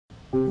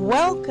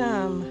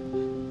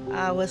Welcome.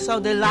 We're so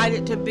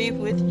delighted to be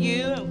with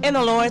you in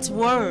the Lord's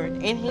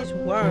Word, in His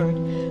Word.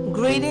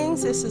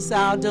 Greetings. This is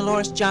our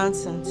Deloris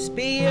Johnson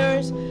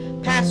Spears,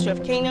 pastor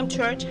of Kingdom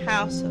Church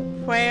House of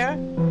Prayer.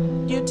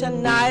 You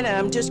tonight, and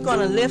I'm just going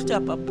to lift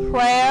up a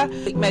prayer.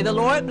 May the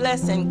Lord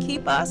bless and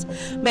keep us.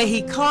 May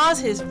He cause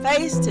His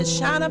face to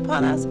shine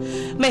upon us.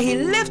 May He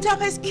lift up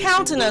His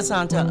countenance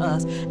unto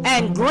us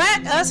and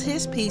grant us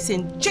His peace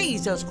in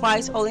Jesus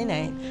Christ's holy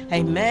name.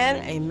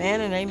 Amen, amen,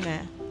 and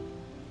amen.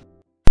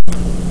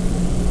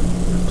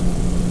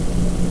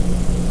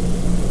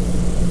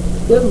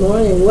 Good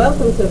morning.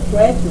 Welcome to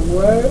Fresh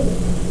Word.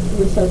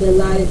 We're so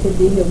delighted to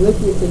be here with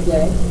you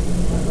today.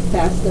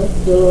 Pastor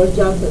Deloris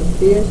Johnson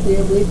Spears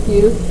here with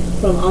you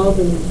from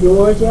Albany,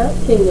 Georgia,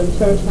 Kingdom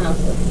Church House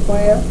of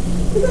Prayer.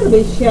 We're going to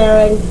be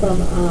sharing from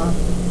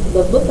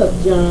the book of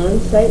John,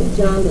 St.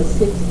 John, the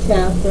 6th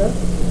chapter.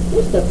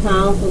 Just a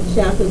powerful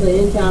chapter. The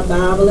entire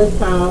Bible is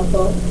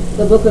powerful.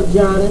 The book of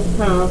John is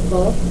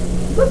powerful.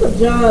 The book of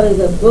John is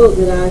a book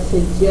that I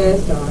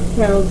suggest or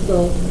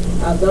counsel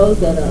those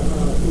that are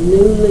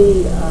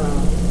newly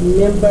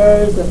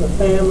members of the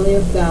family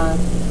of God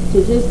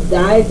to just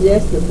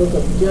digest the book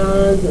of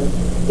John, to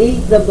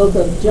eat the book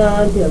of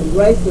John, to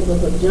embrace the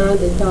book of John,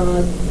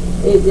 because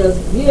it just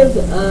gives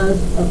us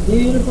a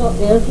beautiful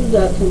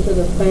introduction to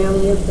the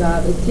family of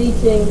God. The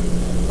teaching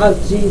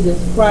of Jesus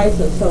Christ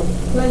is so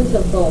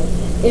plentiful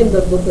in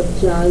the book of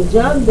John.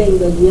 John, being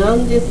the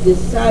youngest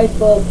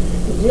disciple,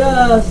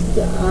 just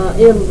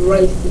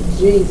embraced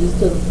Jesus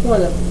to the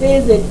point of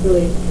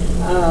physically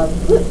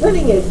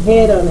putting his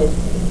head on his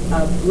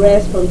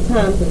breast from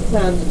time to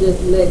time to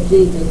just let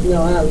Jesus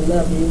know, I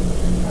love you,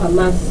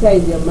 my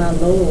Savior, my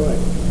Lord.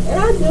 And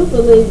I do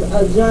believe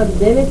John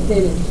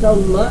benefited so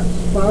much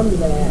from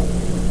that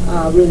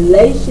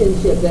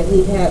relationship that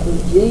he had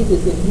with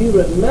Jesus. If you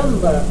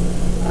remember,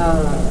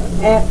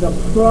 at the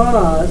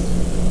cross,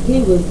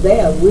 he was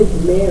there with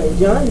Mary.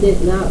 John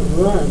did not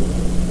run.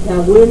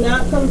 Now, we're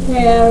not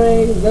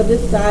comparing the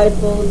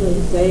disciples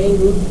and saying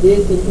who's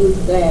this and who's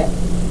that.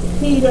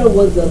 Peter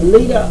was the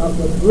leader of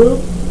the group,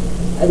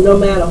 and no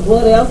matter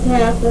what else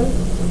happened,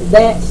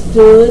 that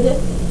stood.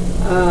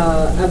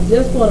 I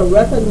just want to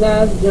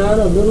recognize John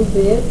a little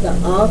bit, the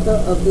author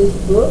of this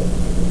book.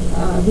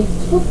 He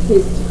took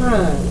his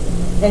time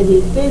and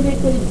he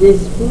physically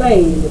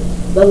displayed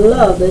the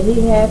love that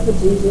he had for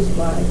Jesus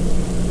Christ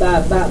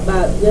by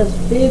just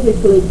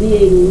physically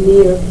being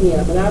near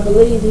him. And I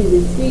believe he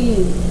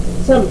received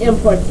some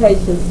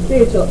impartation,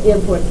 spiritual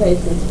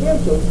impartation,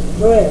 spiritual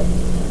strength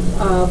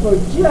for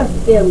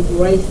just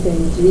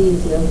embracing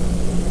Jesus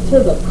to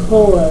the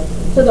core,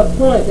 to the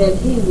point that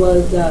he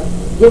was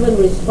given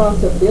the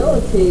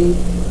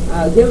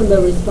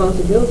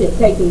responsibility of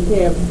taking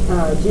care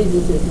of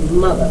Jesus'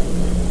 mother.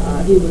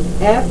 He was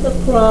at the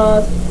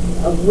cross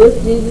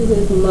with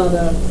Jesus'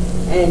 mother,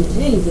 and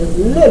Jesus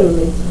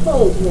literally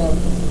told him,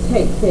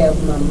 take care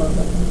of my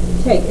mother.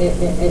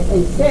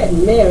 And said,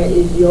 Mary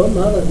is your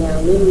mother now.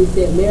 Literally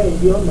said, Mary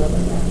is your mother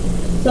now.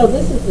 So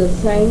this is the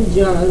same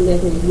John that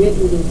has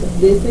written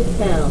this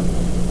account,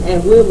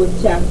 and we're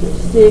with chapter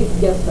 6.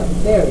 Just some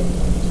very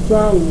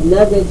strong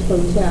nuggets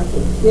from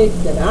chapter 6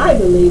 that I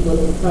believe will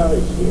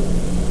encourage you.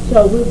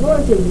 So we're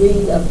going to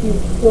read a few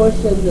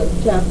portions of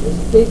chapter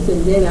 6,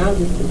 and then I'll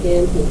just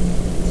begin to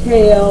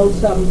tell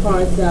some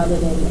parts of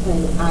it,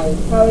 and I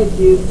encourage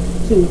you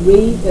to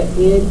read the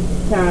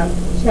entire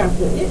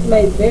chapter. It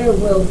may very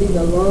well be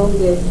the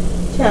longest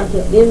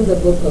chapter in the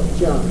book of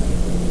John.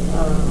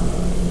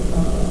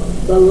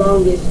 The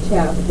longest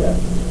chapter.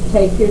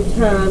 Take your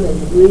time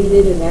and read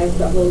it and ask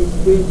the Holy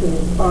Spirit to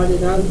impart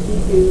it unto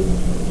you.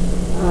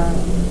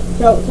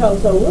 So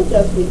we'll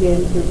just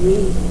begin to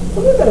read. So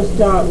we're going to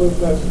start with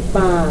verse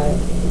 5.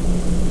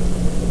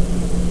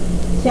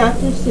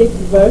 Chapter 6,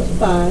 verse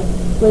 5.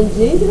 When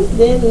Jesus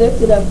then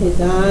lifted up his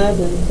eyes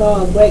and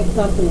saw a great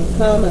company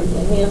come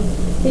unto him,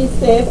 he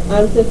said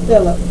unto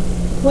Philip,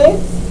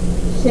 Whence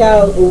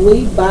shall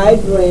we buy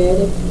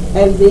bread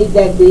and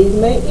that these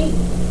may eat?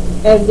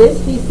 And this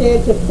he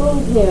said to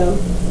prove him,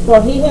 for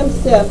he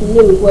himself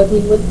knew what he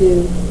would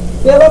do.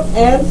 Philip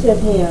answered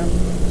him,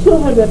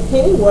 200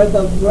 pennyworth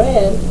of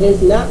bread is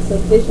not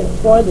sufficient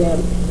for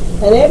them,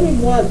 and every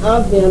one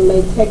of them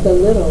may take a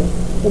little.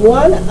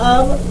 One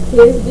of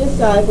his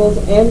disciples,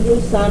 Andrew,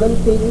 Simon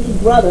Peter's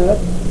brother,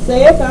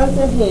 saith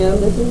unto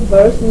him, this is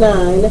verse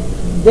 9,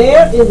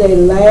 There is a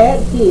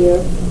lad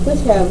here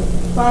which have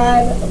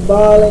 5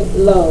 barley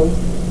loaves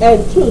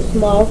and 2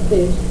 small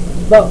fish,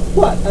 but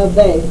what are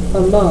they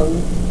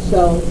among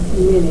so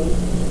many?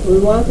 We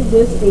want to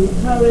just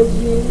encourage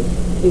you.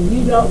 If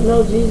you don't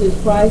know Jesus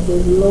Christ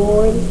as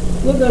Lord,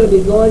 we're going to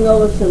be going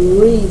over some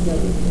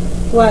reasons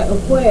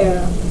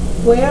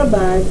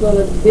whereby it's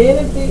going to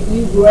benefit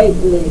you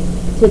greatly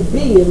to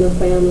be in the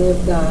family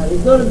of God.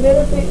 It's going to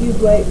benefit you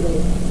greatly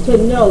to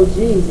know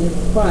Jesus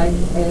Christ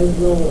as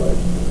Lord.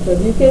 So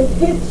if you can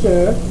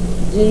picture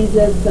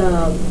Jesus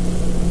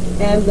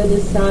and the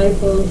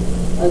disciples,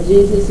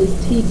 Jesus is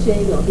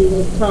teaching, or he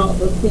has taught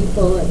the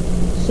people, and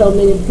so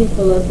many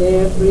people are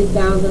there,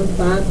 3,000,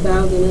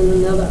 5,000 in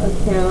another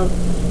account,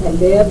 and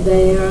they're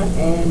there,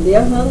 and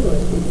they're hungry.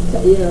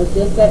 It's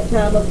just that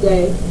time of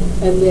day,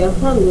 and they're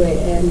hungry.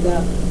 And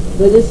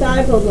the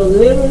disciples were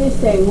literally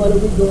saying, what are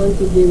we going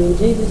to do? And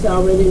Jesus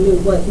already knew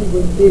what he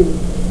would do.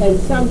 And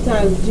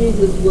sometimes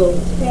Jesus will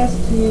test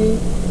you.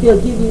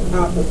 He'll give you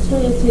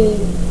opportunity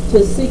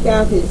to seek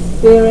out his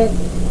spirit,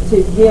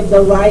 to give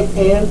the right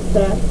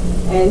answer.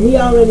 And he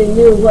already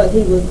knew what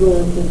he was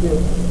going to do.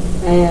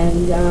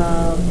 And,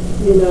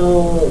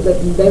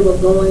 they were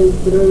going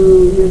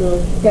through,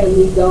 can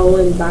we go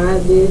and buy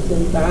this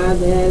and buy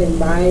that and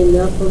buy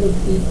enough for the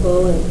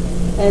people?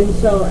 And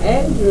so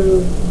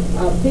Andrew,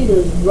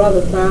 Peter's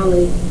brother,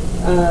 finally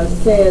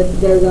said,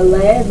 there's a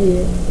lad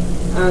here.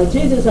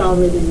 Jesus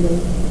already knew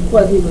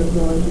what he was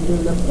going to do.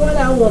 The point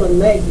I want to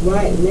make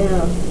right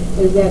now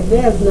is that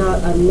there's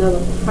not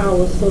another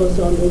power source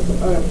on this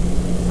earth.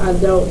 I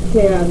don't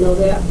care. I know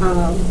there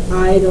are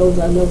idols.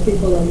 I know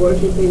people are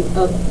worshiping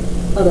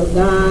other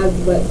gods,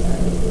 but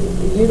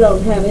you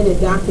don't have any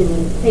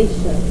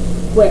documentation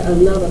where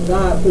another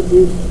god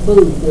produced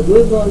food. That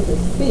we're going to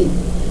see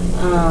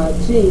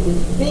Jesus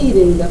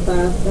feeding the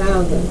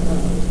 5,000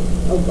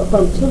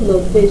 from 2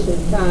 little fish and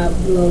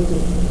 5 loaves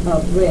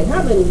of bread.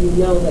 How many of you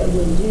know that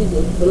when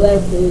Jesus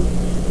blesses,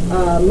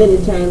 many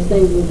times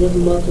things will just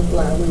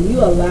multiply? When you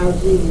allow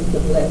Jesus to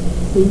bless,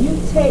 when you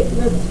take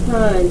the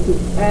time to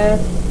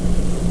ask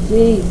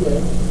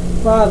Jesus,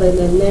 Father, in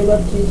the name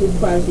of Jesus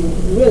Christ, you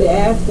really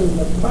asking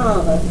the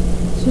Father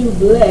to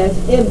bless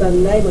in the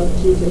name of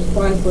Jesus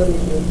Christ, whether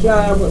it's your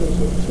job, whether it's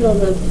your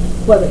children,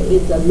 whether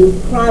it's a new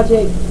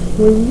project.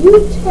 When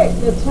you take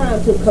the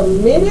time to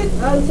commit it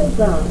unto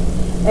God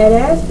and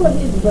ask for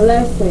his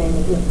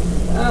blessings,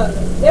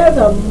 there's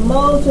a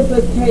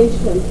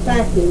multiplication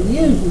factor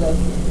usually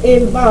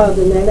involved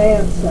in that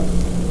answer.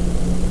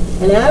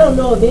 And I don't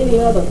know of any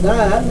other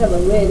God, I've never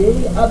read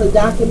any other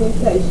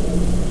documentation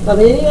of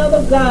any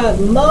other God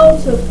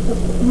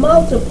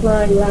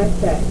multiplying like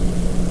that.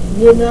 I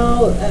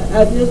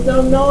just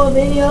don't know of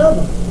any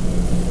other.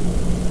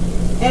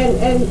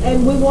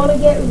 And we want to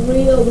get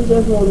real. We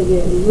just want to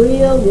get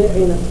real. We're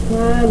in a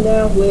time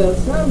now where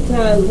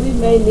sometimes we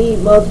may need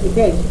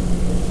multiplication.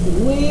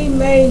 We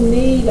may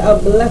need a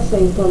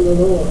blessing from the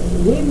Lord.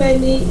 We may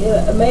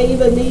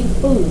even need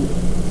food.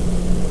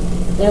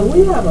 And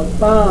we have a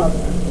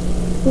Father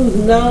who's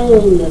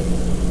known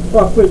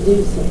for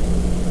producing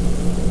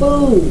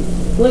food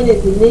when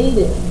it's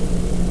needed.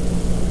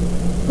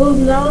 Who's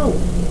known?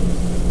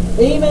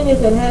 Even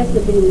if it has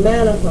to be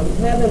manna from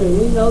heaven, and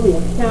we know the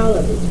account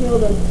of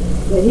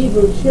the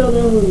Hebrew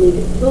children who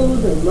needed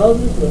food, and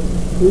Moses was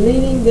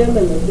leading them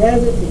in the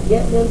desert to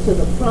get them to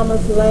the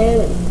promised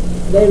land, and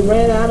they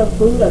ran out of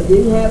food or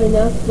didn't have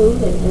enough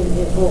food,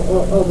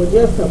 or were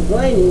just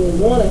complaining and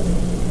wanted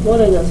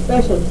a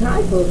special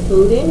type of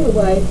food.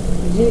 Anyway,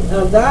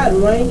 God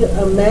rained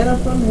a manna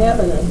from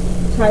heaven, a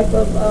type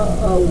of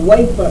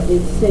wafer,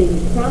 it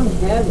seemed, from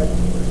heaven.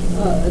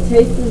 It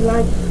tasted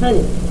like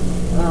honey.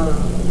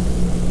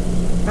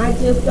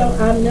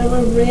 I've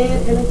never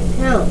read an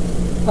account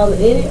of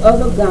any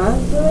other God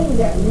doing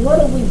that. What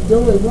are we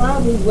doing? Why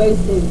are we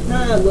wasting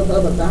time with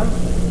other gods?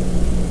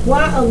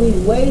 Why are we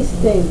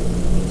wasting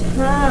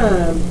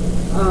time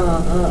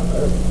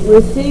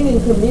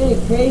receiving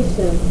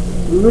communication,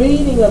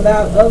 reading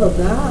about other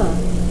gods,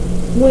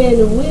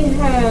 when we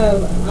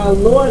have our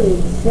Lord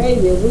and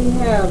Savior, we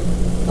have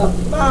a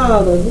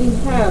Father, we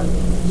have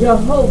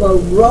Jehovah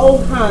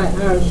Rohi,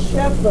 our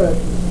shepherd,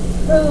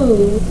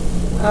 who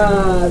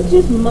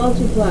just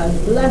multiplies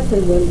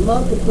blessings and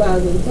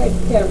multiplies and takes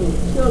care of his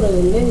children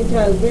in many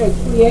times very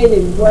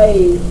creative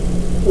ways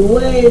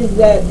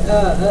that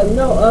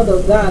no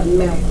other God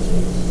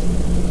matches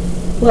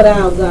what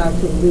our God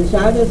can do. So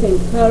I just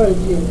encourage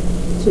you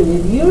to,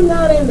 if you're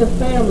not in the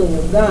family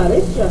of God,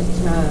 it's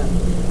just time.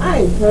 I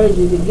encourage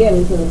you to get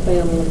into the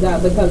family of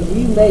God, because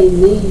you may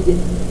need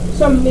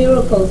some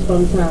miracles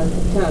from time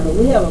to time. And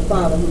we have a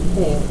Father who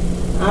can.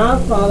 Our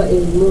Father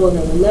is more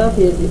than enough.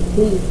 He's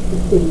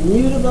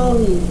immutable.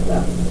 He's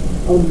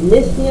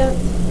omniscient.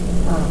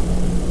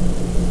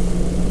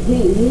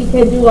 He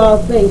can do all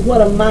things.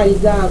 What a mighty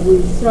God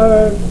we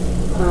serve.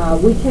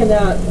 We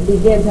cannot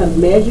begin to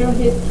measure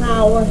his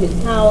power. His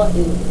power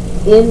is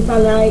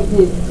infinite.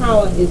 His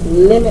power is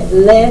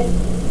limitless.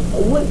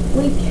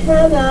 We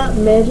cannot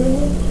measure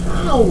his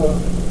power.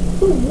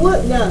 Who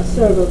would not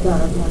serve a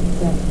God like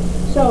that?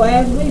 So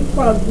as we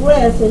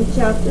progress in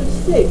chapter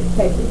 6,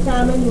 take the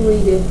time and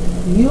read it,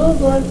 you're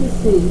going to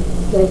see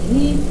that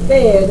he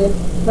fed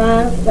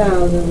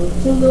 5,000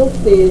 with 2 little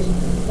fish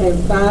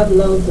and 5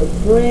 loaves of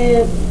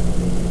bread,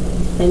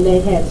 and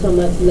they had so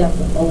much left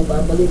over.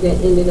 I believe they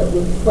ended up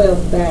with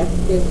 12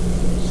 baskets,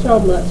 so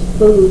much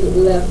food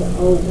left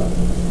over.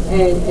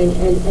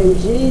 And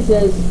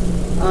Jesus,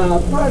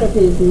 part of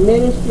his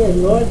ministry,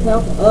 and Lord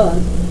help us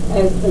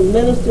as the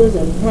ministers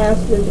and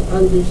pastors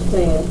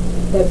understand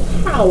that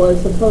power is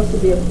supposed to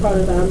be a part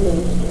of our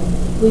ministry.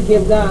 We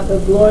give God the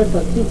glory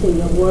for teaching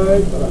the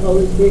Word, for the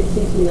Holy Spirit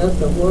teaching us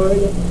the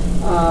Word,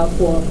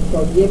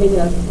 for giving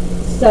us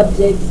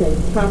subjects and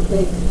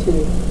topics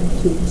to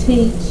to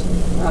teach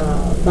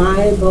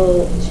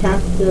Bible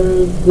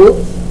chapters,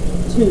 books,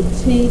 to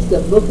teach the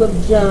book of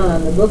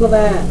John, the book of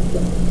Acts,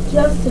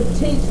 just to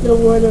teach the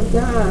Word of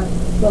God.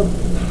 The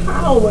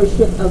power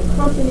should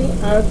accompany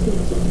our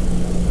teaching.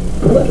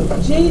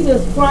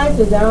 Jesus Christ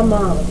is our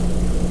model.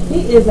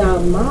 He is our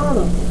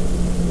model.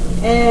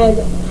 And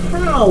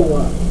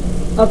power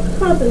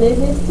accompanied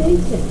his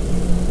teaching.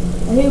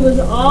 He was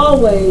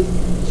always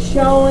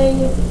showing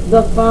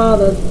the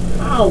Father's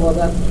power,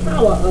 the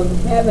power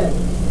of heaven.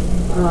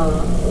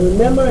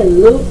 Remember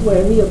in Luke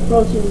where he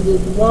approaches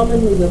this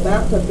woman who's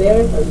about to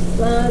bury her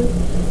son,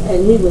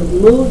 and he was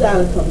moved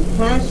out of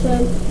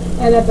compassion,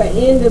 and at the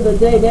end of the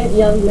day that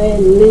young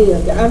man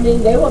lived. I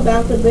mean, they were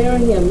about to bury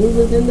him. He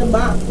was in the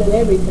box and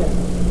everything.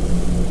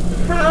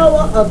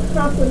 Power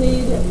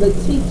accompanied the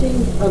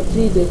teachings of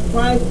Jesus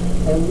Christ,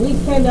 and we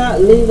cannot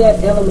leave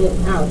that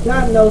element out.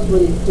 God knows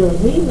what he's doing.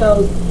 He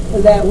knows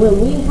that when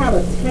we have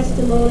a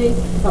testimony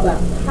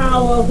about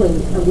power,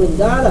 when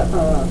God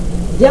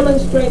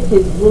demonstrates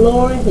his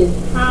glory, his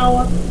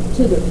power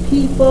to the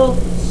people,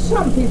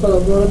 some people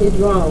are going to be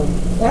drawn.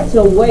 That's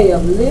a way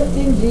of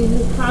lifting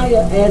Jesus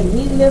higher. As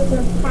we lift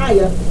him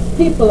higher,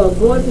 people are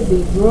going to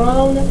be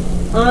drawn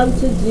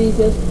unto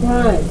Jesus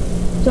Christ.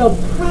 So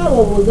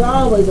power was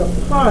always a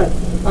part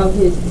of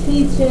his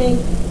teaching.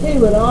 He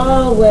would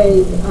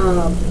always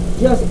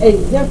just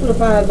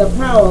exemplify the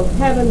power of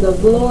heaven, the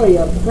glory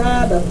of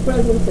God, the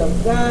presence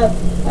of God.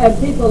 And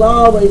people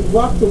always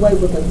walked away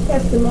with a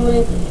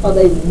testimony or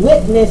they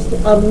witnessed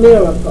a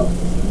miracle.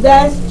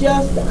 That's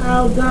just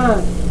our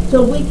God.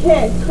 So we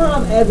can't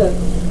come as a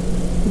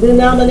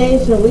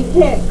denomination. We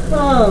can't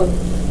come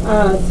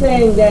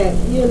saying that,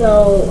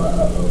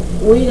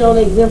 we don't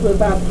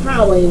exemplify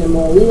power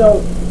anymore. We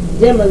don't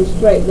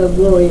demonstrate the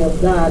glory of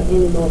God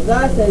anymore.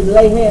 God says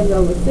lay hands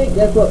on the sick.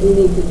 That's what we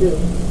need to do.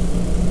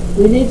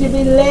 We need to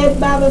be led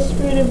by the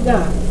Spirit of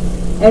God.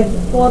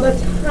 As for the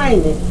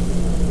timing,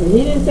 and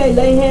he didn't say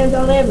lay hands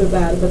on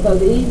everybody, because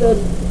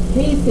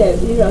he said,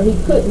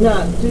 he could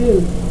not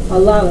do a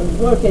lot of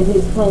work in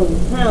his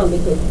hometown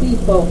because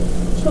people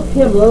took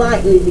him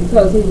lightly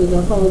because he was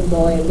a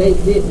homeboy, and they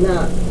did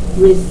not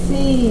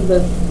receive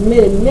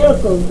many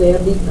miracles there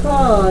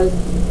because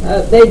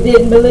they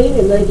didn't believe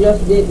him. They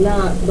just did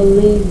not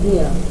believe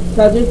him.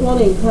 So I just want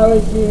to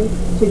encourage you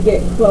to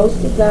get close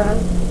to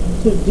God,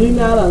 to do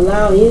not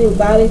allow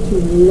anybody to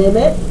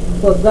limit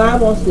what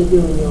God wants to do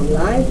in your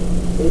life.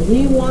 If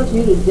he wants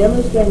you to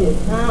demonstrate his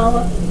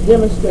power,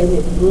 demonstrate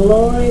his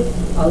glory,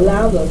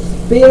 allow the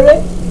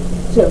Spirit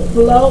to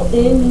flow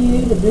in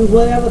you to do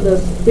whatever the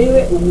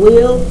Spirit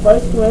wills.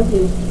 1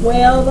 Corinthians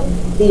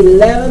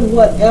 12:11,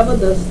 whatever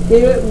the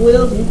Spirit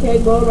wills. You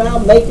can't go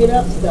around making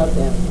up stuff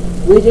now.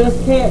 We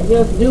just can't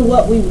just do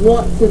what we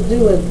want to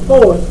do and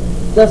force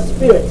the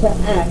Spirit to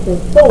act and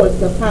force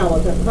the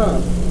power to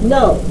come.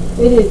 No,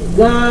 it is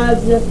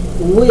God's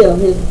will,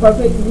 his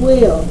perfect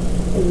will,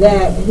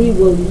 that he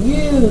will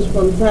use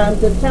from time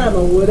to time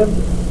a word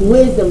of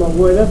wisdom, a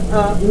word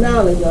of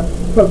knowledge, a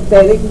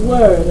prophetic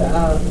word,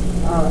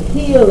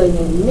 healing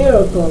and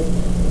miracles.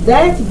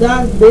 That's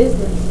God's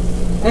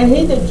business. And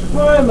he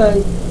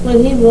determines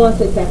when he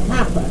wants it to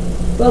happen.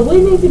 But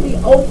we need to be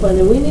open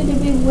and we need to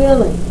be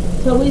willing.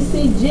 So we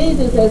see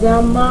Jesus as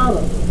our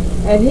model.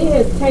 And he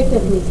has taken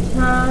his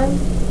time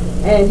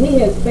and he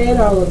has fed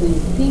all of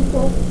these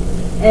people.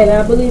 And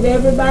I believe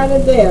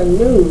everybody there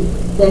knew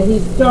that he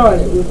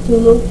started with 2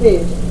 little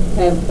fish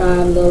and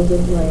 5 loaves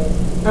of bread.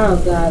 Our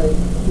God is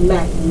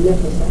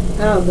magnificent.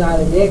 Our God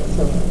is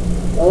excellent.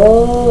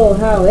 Oh,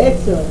 how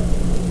excellent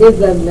is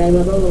the name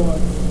of the Lord.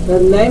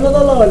 The name of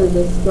the Lord is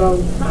a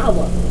strong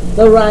tower.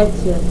 The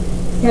righteous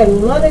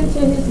can run into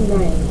his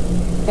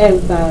name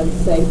and find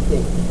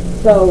safety.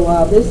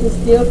 So this is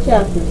still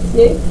chapter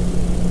 6.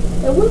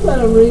 And we're going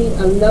to read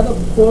another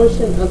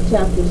portion of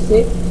chapter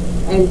 6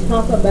 and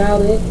talk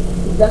about it.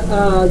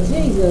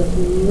 Jesus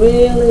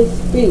really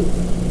speaks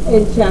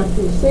in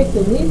chapter 6,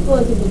 and he's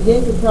going to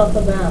begin to talk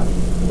about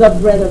the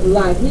bread of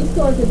life. He's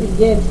going to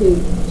begin to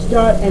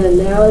start an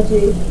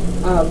analogy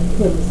of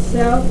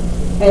himself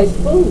as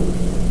food,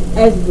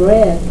 as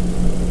bread,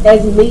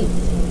 as meat.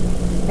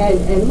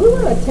 And we're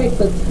going to take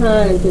the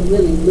time to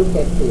really look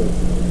at this.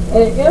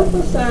 And it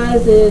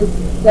emphasizes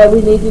that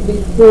we need to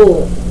be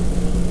full.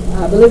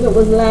 I believe it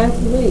was last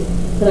week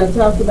when I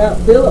talked about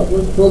Philip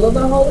was full of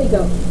the Holy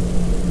Ghost.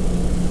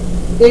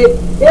 It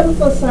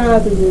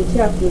emphasizes in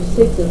chapter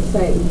 6 of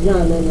St.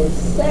 John the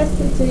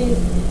necessity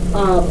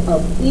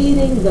of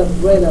eating the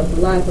bread of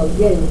life, or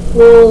getting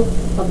full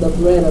of the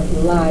bread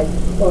of life,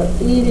 or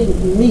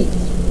eating meat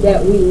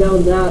that we know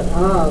not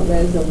of.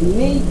 There's a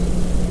meat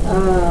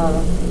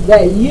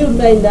that you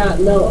may not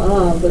know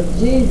of, but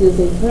Jesus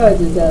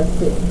encourages us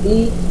to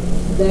eat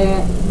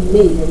that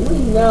meat. And we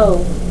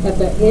know at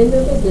the end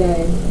of the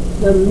day,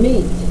 the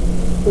meat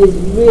is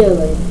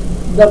really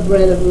the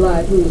bread of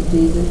life, who is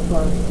Jesus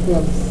Christ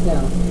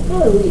himself.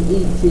 How do we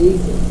eat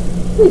Jesus?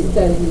 We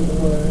study his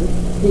word,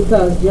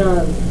 because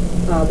John,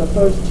 the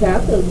first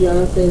chapter of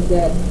John says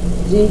that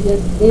Jesus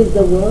is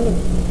the Word.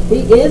 He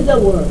is the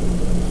Word.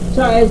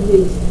 So as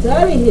we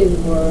study his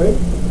word,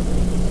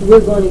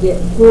 we're going to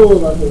get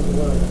full of his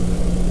word.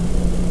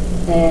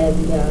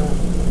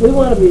 And we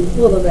want to be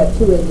full of that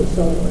two-edged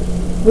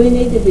sword. We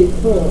need to be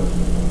full.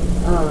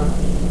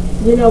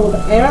 You know, with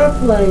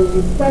airplanes,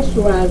 you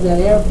pressurize that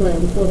airplane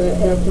before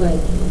that airplane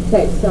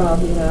takes off.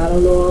 You know, I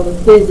don't know all the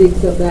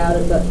physics about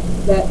it, but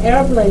that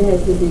airplane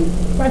has to be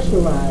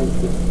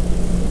pressurized.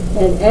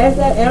 And as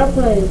that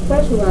airplane is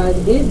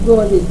pressurized, it's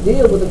going to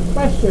deal with the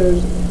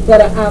pressures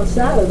that are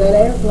outside of that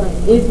airplane.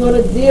 It's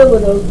going to deal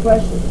with those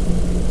pressures.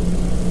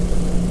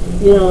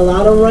 You know, a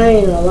lot of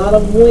rain, a lot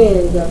of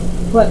wind, or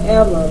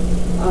whatever.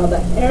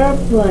 The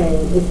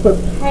airplane is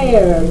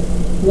prepared.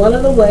 One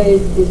of the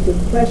ways is to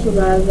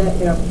pressurize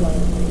that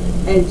airplane.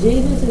 And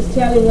Jesus is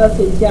telling us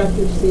in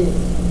chapter 6,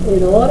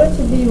 in order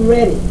to be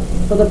ready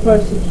for the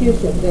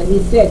persecution that he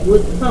said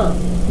would come,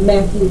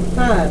 Matthew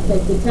 5,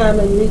 take the time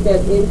and read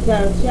that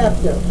entire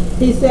chapter.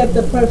 He said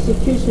the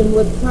persecution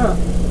would come.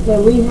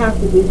 Then we have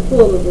to be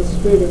full of the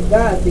Spirit of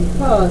God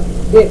because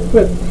it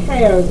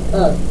prepares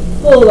us,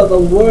 full of the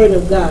Word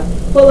of God,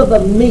 full of the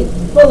meat,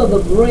 full of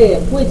the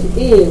bread, which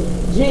is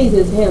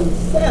Jesus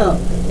himself.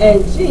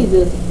 And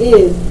Jesus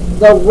is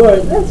the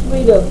Word. Let's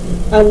read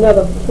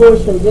another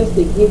portion just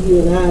to give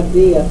you an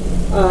idea.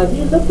 If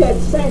you look at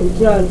St.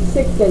 John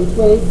 6 and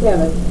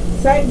 27,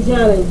 St.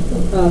 John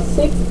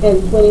 6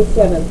 and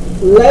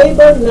 27,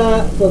 labor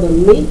not for the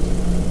meat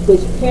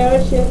which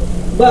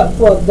perisheth, but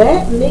for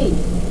that meat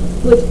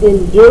which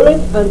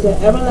endureth unto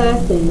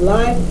everlasting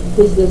life,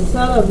 which the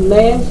Son of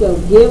Man shall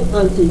give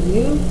unto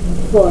you,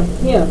 for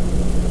him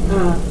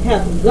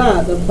hath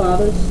God the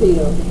Father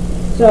sealed.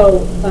 So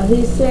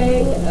he's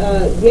saying,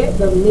 get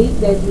the meat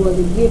that's going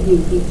to give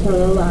you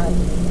eternal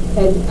life.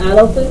 And I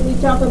don't think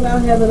we talk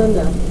about heaven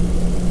enough.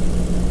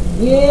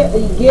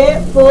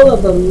 Get full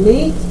of the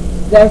meat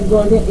that's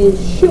going to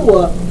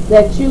ensure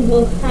that you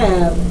will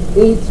have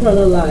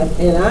eternal life.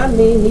 And I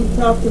mean, he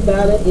talked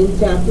about it in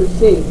chapter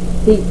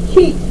 6. He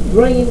keeps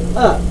bringing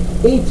up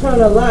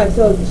eternal life.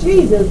 So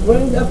Jesus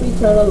brings up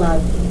eternal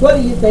life. What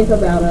do you think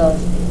about us?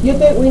 You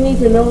think we need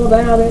to know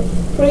about it?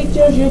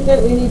 Preachers, you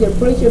think we need to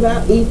preach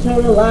about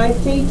eternal life?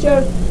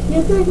 Teachers,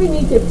 you think we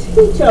need to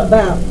teach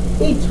about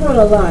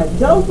eternal life?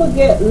 Don't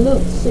forget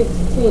Luke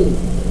 16.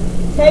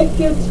 Take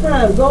your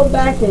time. Go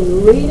back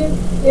and read it.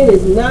 It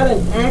is not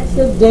an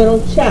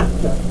accidental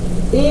chapter.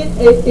 It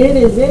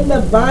is in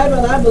the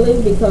Bible, I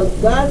believe, because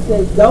God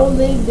says, don't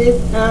leave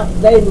this out.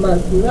 They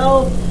must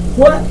know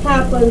what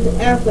happens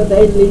after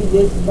they leave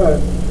this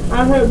earth.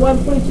 I heard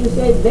one preacher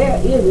say there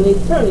is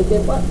an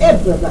eternity for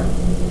everybody.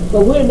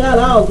 But we're not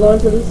all going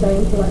to the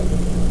same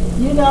place.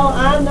 You know,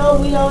 I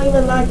know we don't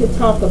even like to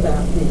talk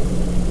about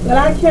this. But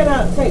I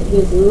cannot take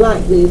this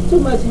lightly. There's too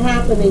much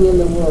happening in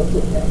the world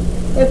today.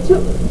 There's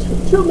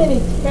too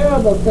many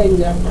terrible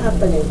things are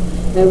happening.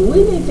 And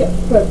we need to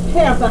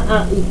prepare for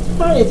our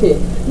eternity.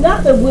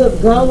 Not that we're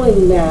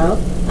going now.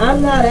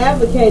 I'm not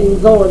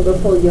advocating going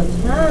before your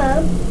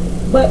time.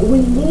 But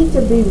we need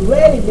to be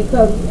ready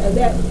because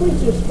that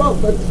preacher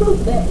spoke the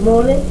truth that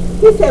morning.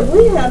 He said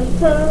we have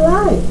eternal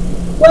life.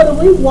 Whether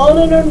we want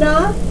it or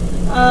not,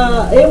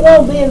 it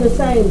won't be in the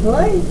same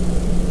place.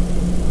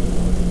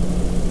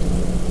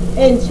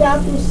 In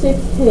chapter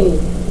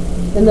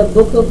 16, in the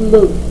book of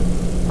Luke,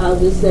 I'll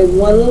just say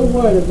one little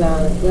word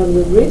about it. There was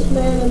a rich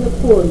man and the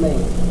poor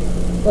man.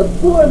 The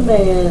poor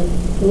man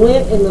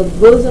went in the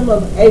bosom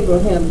of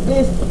Abraham.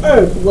 This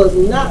earth was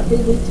not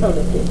his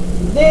eternity.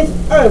 This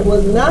earth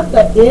was not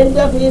the end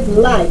of his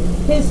life.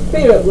 His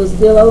spirit was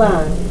still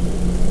alive.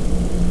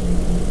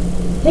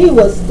 He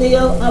was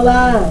still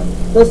alive.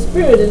 The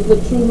spirit is the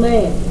true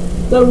man.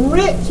 The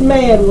rich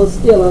man was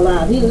still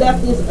alive. He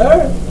left this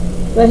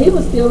earth, but he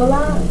was still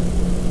alive.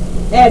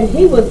 And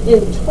he was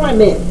in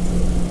torment,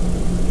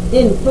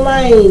 in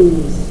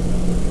flames.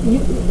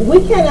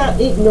 We cannot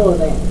ignore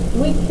that.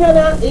 We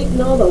cannot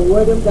ignore the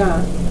word of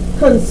God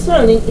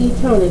concerning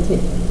eternity.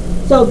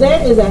 So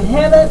there is a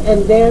heaven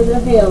and there's a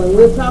hell, and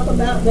we'll talk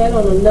about that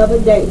on another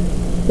day.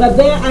 But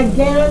there, I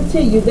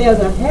guarantee you, there's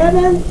a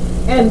heaven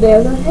and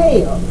there's a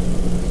hell.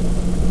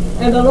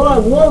 And the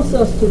Lord wants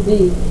us to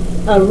be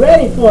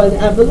ready for it.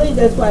 I believe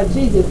that's why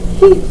Jesus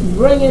keeps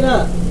bringing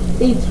up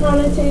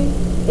eternity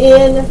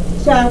in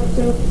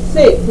chapter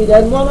 6. He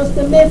doesn't want us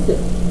to miss it.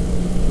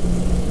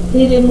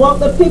 He didn't want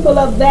the people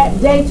of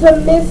that day to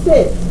miss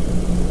it.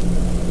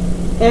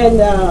 And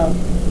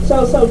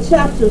so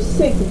chapter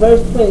 6,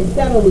 verse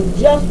 27,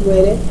 we just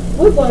read it.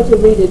 We're going to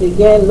read it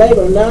again.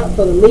 Labor not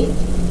for the meat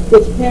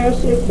which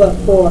perisheth, but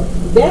for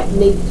that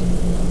meat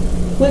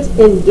which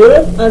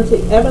endureth unto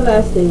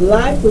everlasting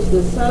life, which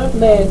the Son of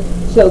Man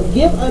shall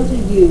give unto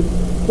you.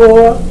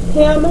 For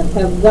him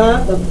hath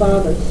God the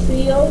Father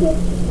sealed.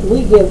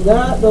 We give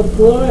God the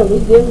glory and we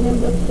give him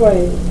the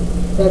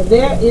praise that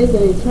there is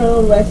an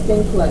eternal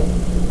resting place.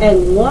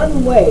 And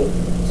one way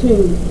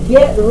to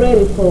get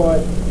ready for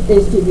it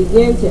is to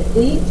begin to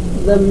eat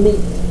the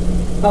meat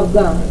of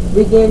God.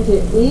 Begin to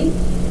eat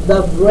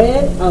the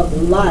bread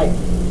of life.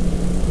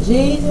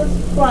 Jesus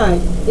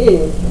Christ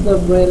is the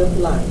bread of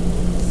life.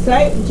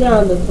 St.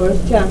 John, the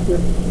first chapter,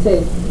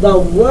 says, the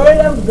Word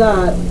of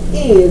God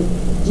is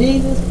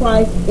Jesus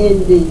Christ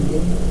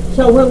indeed.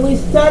 So when we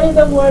study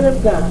the Word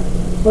of God,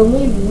 when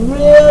we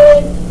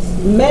really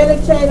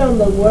meditate on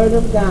the Word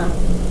of God,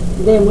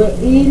 then we're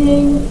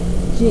eating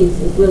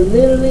Jesus. We're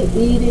literally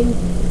eating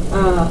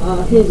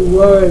His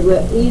Word.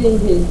 We're eating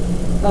His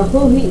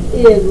who He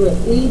is.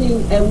 We're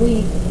eating, and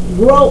we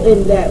grow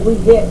in that. We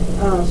get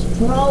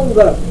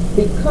stronger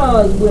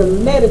because we're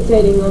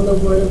meditating on the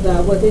Word of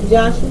God. What did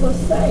Joshua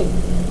say?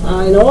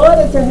 In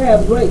order to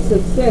have great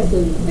success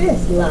in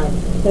this life,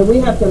 then we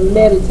have to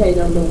meditate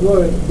on the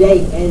Word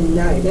day and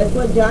night. That's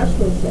what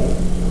Joshua said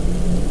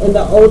in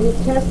the Old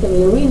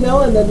Testament. And we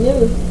know in the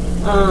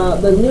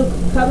New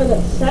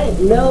Covenant saint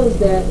knows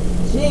that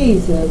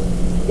Jesus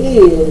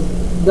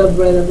is the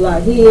bread of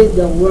life. He is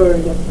the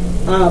Word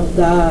of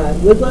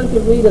God. We're going to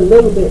read a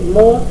little bit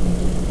more,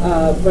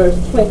 verse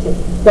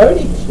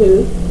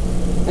 32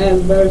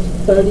 and verse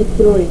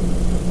 33.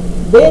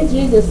 Then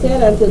Jesus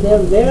said unto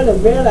them, verily,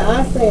 verily,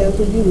 I say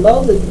unto you,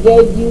 Moses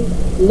gave you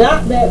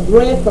not that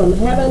bread from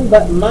heaven,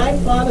 but my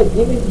Father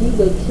giveth you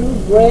the true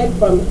bread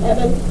from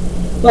heaven.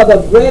 For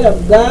the bread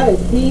of God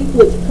is he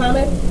which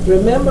cometh.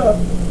 Remember,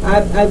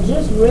 I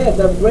just read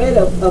the bread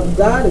of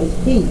God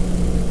is he.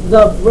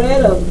 The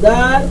bread of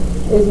God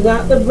is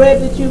not the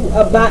bread that you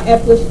buy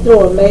at the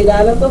store made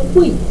out of the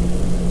wheat.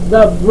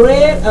 The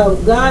bread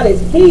of God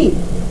is he.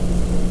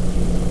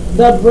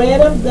 The bread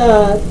of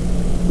God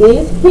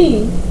is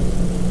he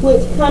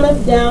which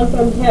cometh down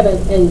from heaven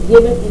and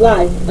giveth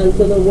life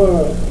unto the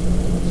world.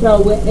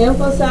 So we're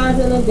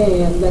emphasizing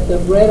again that the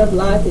bread of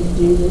life is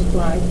Jesus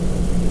Christ.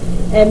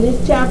 And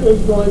this chapter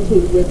is going to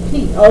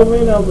repeat over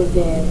and over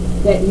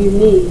again that you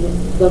need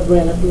the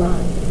bread of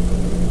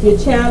life. You're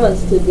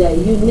challenged today.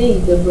 You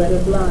need the bread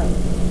of life.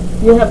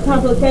 You have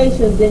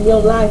complications in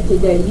your life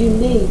today. You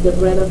need the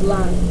bread of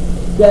life.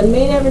 Doesn't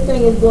mean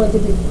everything is going to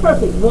be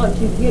perfect once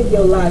you give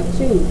your life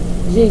to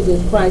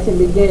Jesus Christ and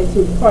begin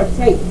to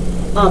partake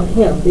of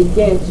Him.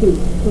 Begin to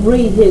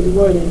read His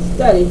Word and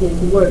study His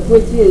Word,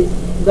 which is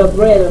the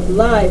bread of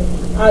life.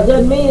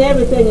 Doesn't mean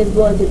everything is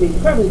going to be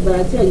perfect, but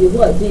I tell you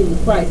what,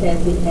 Jesus Christ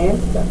has the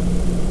answer.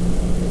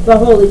 The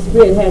Holy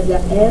Spirit has the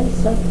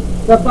answer.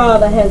 The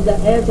Father has the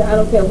answer. I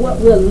don't care what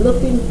we're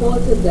looking for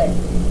today.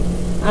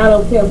 I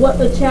don't care what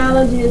the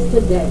challenge is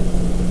today.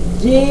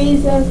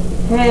 Jesus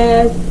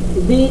has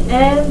the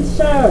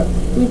answer.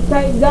 We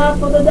thank God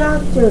for the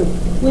doctor.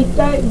 We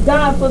thank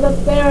God for the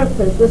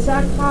therapist, the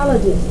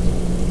psychologist.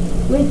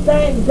 We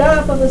thank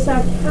God for the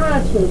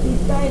psychiatrists. We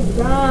thank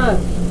God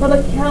for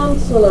the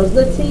counselors,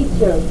 the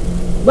teachers.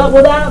 But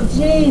without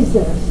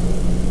Jesus,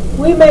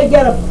 we may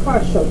get a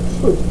partial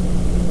truth.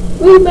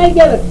 We may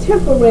get a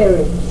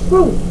temporary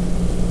truth.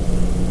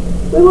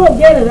 We won't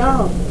get it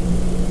all.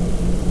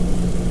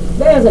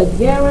 There's a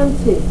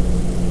guarantee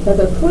that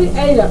the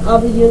Creator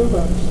of the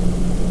universe,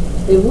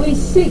 if we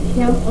seek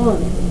Him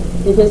on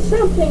it, if it's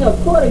something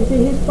according to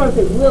His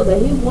perfect will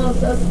that He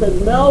wants us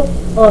to know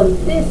on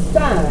this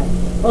side,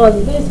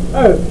 on this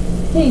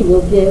earth, He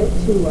will get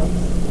it to us.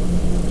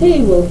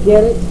 He will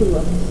get it to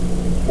us.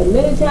 And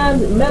many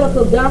times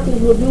medical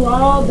doctors will do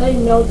all they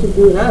know to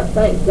do, and I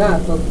thank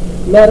God for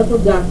medical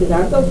doctors.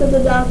 I go to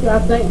the doctor, I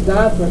thank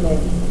God for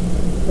them.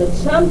 But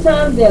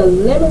sometimes they're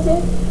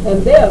limited,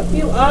 and there are a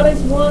few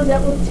honest ones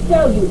that will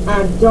tell you,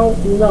 I don't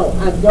know,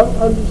 I don't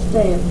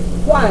understand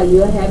why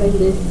you're having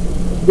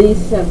these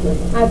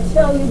symptoms. I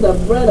tell you, the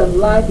bread of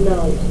life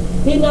knows.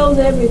 He knows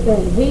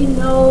everything. He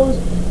knows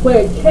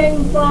where it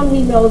came from.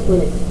 He knows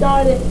when it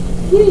started.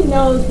 He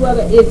knows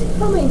whether it's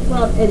coming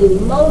from an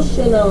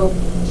emotional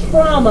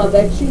trauma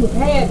that you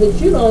had that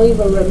you don't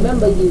even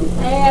remember you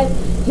had.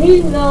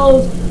 He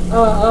knows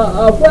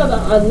whether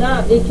or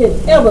not it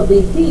can ever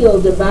be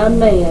healed by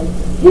man.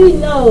 He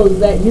knows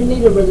that you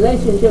need a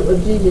relationship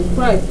with Jesus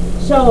Christ,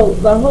 so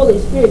the Holy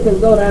Spirit can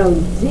go down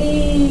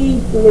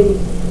deeply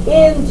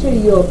into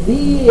your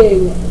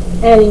being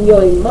and in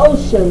your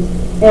emotions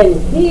and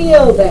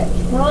heal that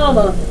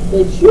trauma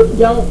that you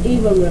don't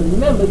even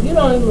remember. You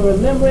don't even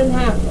remember it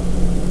happened.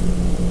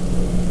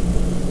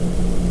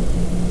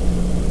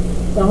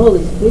 The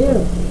Holy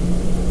Spirit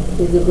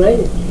is the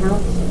greatest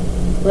counselor.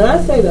 When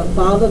I say the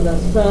Father, the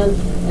Son,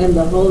 and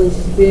the Holy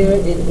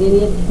Spirit in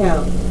any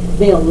account,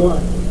 they are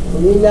one.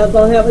 We're not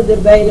going to have a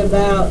debate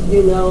about,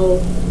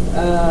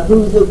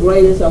 who's the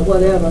greatest or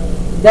whatever.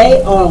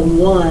 They are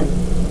one.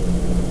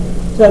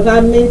 So if I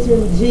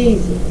mention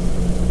Jesus,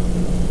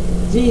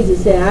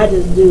 Jesus said, I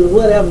just do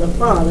whatever the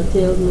Father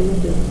tells me to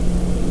do.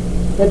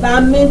 If I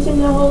mention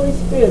the Holy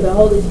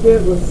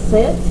Spirit was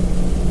sent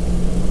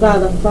by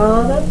the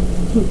Father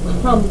to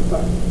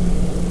comfort.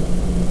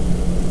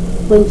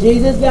 When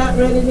Jesus got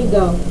ready to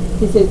go,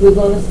 He said, we're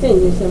going to send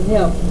you some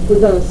help. We're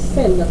going to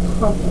send the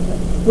Comforter.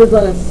 We're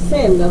going to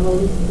send the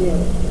Holy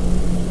Spirit.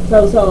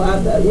 So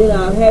I've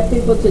had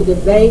people to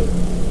debate,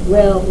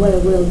 well,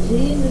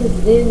 Jesus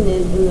didn't,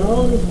 and the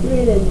Holy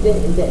Spirit, and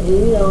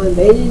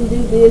they didn't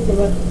do this, and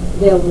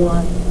they're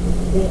one.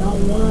 They are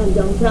one.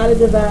 Don't try to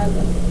divide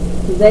them.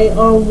 They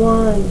are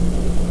one.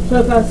 So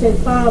if I say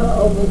Father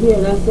over here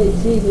and I say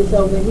Jesus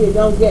over here,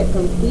 don't get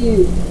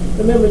confused.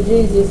 Remember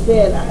Jesus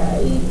said,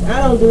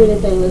 I don't do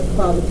anything unless the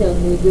Father tells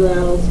me to do it. I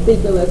don't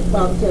speak unless the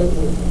Father tells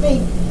me to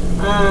speak.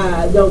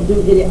 I don't do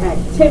any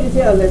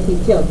activity unless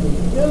he tells me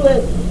to do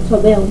it.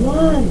 So they're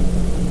one.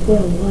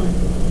 They're one.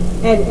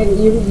 And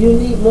you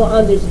need more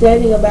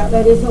understanding about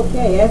that. It's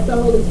okay. Ask the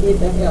Holy Spirit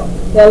to help.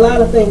 There are a lot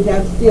of things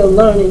I'm still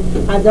learning.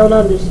 I don't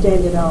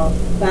understand it all.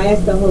 But I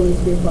ask the Holy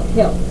Spirit for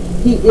help.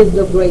 He is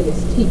the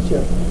greatest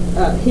teacher.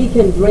 He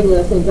can bring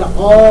us into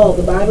all,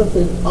 the Bible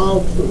says,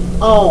 all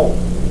truth. All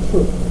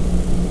truth.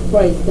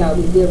 Praise God.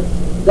 We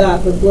give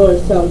God the glory.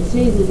 So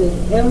Jesus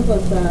is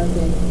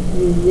emphasizing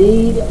you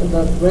need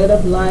the bread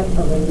of life,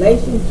 a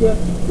relationship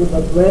with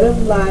the bread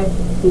of life,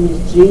 who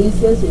is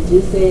Jesus. It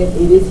just said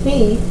it is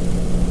He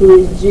who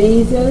is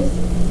Jesus,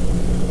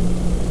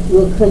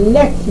 will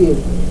connect you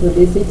with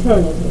this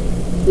eternity,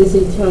 this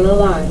eternal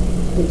life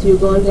that you're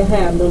going to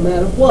have no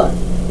matter what.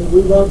 And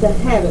we want to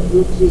have it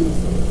with Jesus.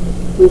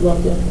 We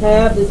want to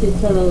have this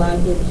eternal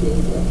life with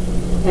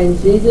Jesus. And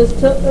Jesus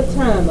took the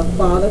time the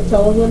Father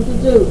told him to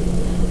do.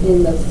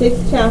 In the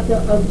 6th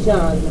chapter of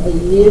John,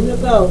 years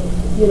ago,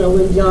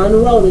 when John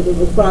wrote it, it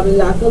was probably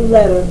like a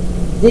letter,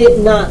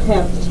 did not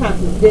have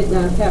chapter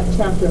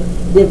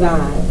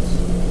divides.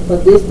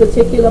 But this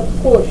particular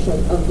portion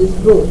of this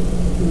book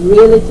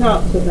really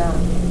talks about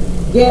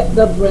get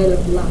the bread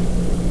of life.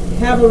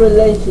 Have a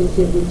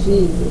relationship with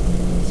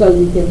Jesus so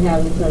you can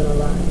have eternal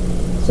life.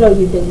 So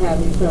you can have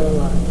eternal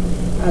life.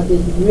 I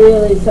just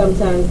really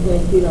sometimes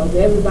think, if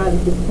everybody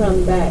could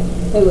come back,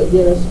 they would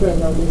get us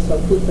straight on this so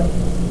quickly.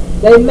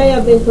 They may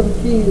have been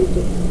confused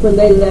when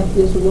they left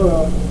this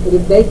world, but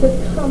if they could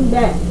come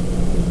back,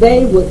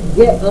 they would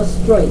get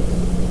us straight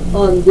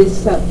on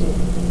this subject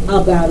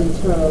about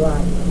eternal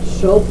life.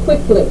 So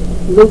quickly,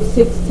 Luke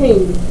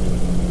 16,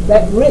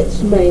 that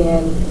rich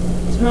man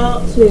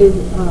talked to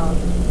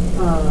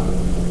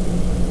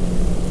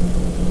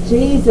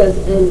Jesus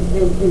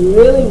and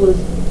really was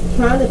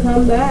trying to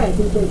come back.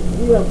 He said,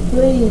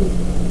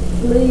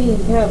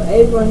 please have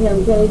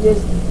Abraham, can he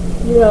just,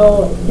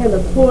 can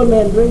the poor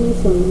man bring me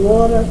some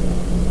water?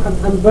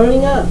 I'm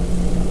burning up.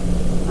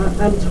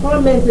 I'm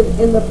tormented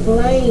in the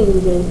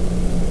flames, and,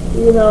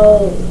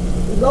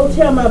 go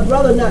tell my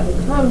brother not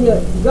to come here.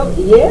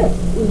 Yes,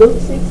 Luke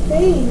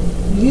 16,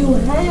 you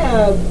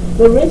have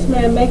the rich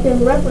man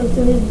making reference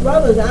to his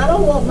brothers. I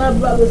don't want my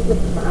brothers to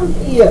come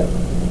here.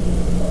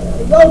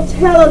 Go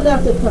tell them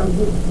not to come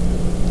here.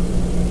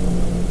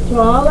 So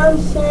all I'm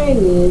saying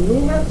is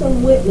we have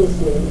some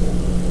witnesses.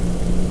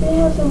 We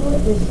have some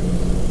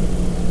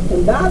witnesses.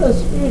 And by the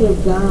Spirit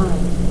of God,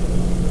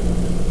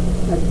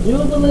 I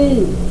do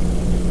believe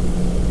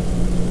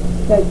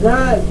that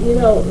God,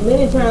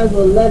 many times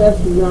will let us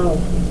know.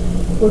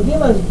 Will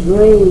give us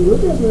dreams. Will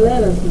just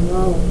let us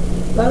know.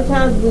 A lot of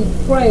times we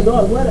pray,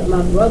 Lord, where did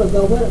my brother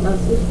go? Where did my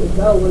sister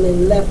go when they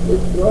left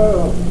this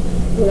world?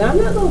 I'm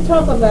not going to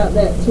talk about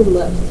that too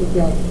much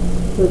today.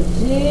 But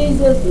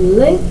Jesus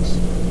links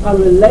a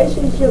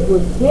relationship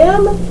with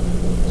Him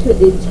to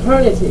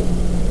eternity.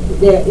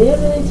 There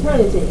is an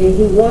eternity, and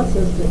He wants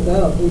us to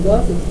go. He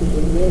wants us to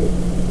be ready.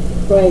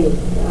 Praise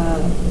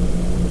God.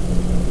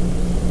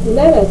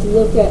 Let us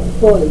look at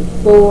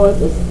 44,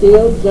 but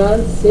still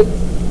John 6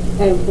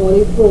 and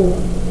 44.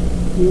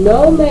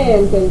 No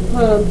man can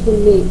come to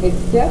me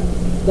except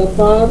the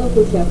Father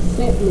which hath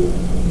sent me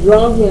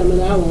draw him,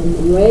 and I will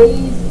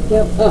raise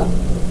him up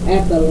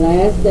at the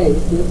last day.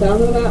 Still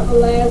talking about the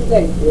last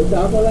day. Still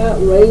talking about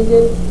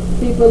raising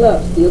people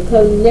up. Still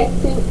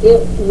connecting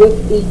it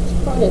with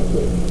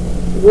eternity.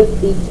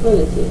 With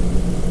eternity.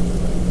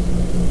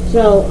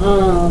 So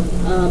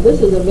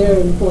this is a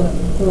very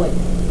important point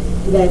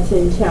that's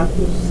in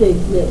chapter 6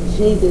 that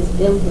Jesus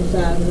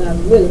emphasized, and I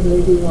really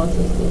believe He wants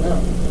us to know.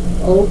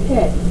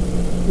 Okay,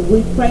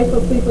 we pray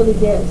for people to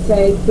get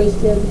saved,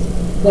 Christians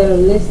that are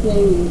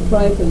listening. We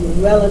pray for your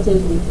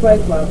relatives. We pray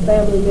for our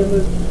family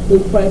members. We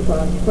pray for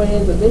our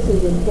friends. But this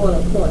is an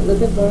important point.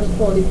 Look at verse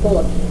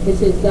 44. It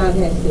says God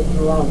has to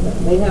draw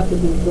them. They have to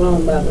be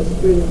drawn by the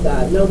Spirit of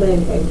God. No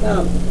man can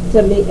come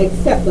to me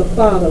except the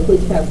Father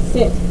which hath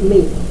sent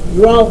me.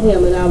 Draw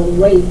him, and I will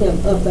raise him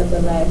up at the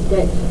last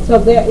day. So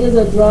there is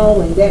a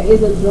drawing. There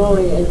is a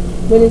drawing. And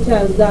many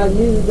times God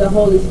uses the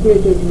Holy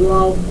Spirit to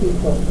draw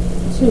people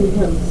to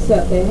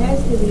Himself. There has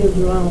to be a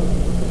drawing.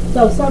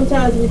 So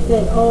sometimes we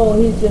think, oh,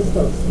 he's just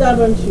so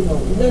stubborn. She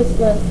won't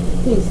listen.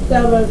 He's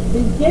stubborn.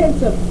 Begin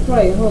to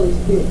pray, Holy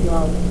Spirit,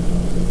 draw them.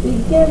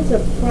 Begin to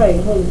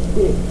pray, Holy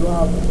Spirit,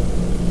 draw them.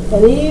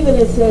 And even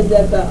it says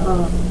that the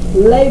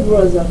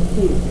laborers are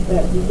few,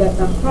 that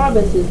the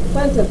harvest is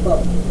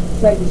plentiful.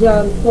 It's like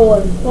John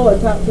 4 and 4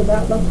 talks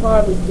about the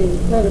harvest being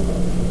plentiful,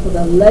 but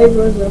the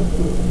laborers are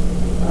few.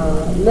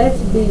 Let's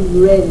be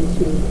ready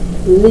to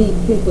lead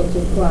people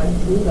to Christ.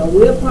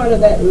 We're part of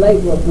that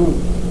laborer group.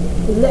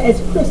 As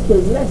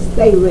Christians, let's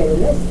stay ready.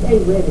 Let's stay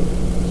ready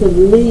to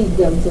lead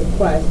them to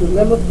Christ.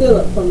 Remember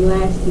Philip from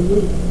last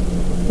week.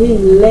 He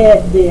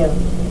led them.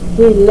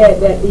 He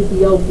led that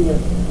Ethiopian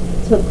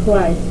to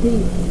Christ.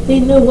 He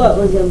knew what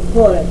was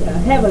important.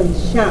 Heaven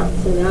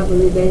shouts, and I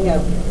believe they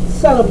have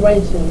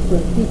celebrations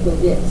when people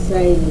get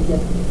saved.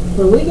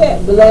 When we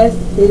get blessed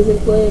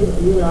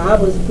physically, I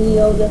was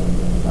healed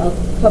a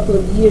couple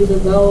of years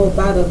ago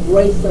by the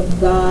grace of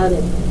God,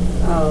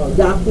 and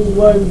doctors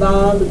were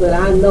involved, but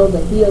I know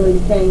the healing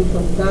came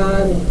from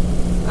God,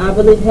 and I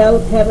believe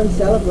heaven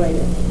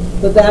celebrated.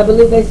 But I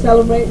believe they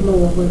celebrate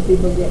more when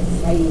people get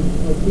saved,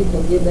 when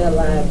people give their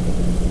lives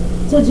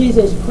to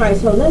Jesus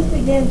Christ. So let's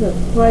begin to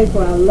pray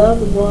for our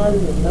loved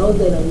ones and those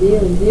that are near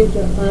and dear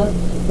to us,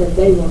 that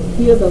they will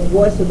hear the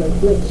voice of the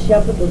good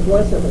shepherd, the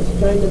voice of a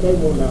stranger they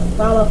will not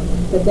follow,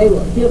 that they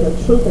will hear the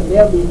truth and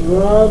they'll be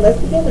drawn. Let's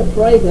begin to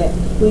pray that.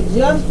 We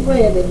just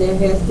read that there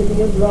has to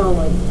be a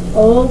drawing.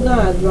 Oh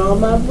God, draw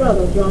my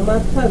brother, draw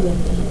my cousin,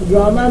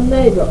 draw my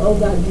neighbor. Oh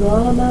God,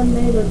 draw my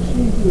neighbor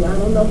to you. I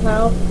don't know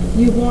how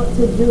you want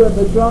to do it,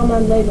 but draw my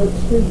neighbor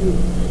to you.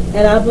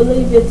 And I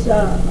believe it's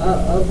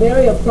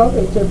very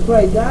appropriate to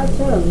pray, God,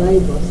 send a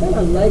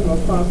laborer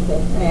across the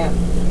path.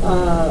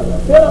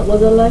 Philip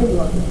was a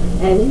laborer,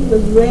 and he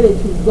was ready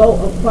to go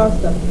across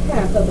the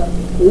path of the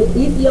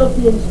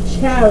Ethiopian's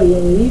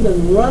chariot and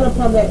even run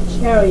upon that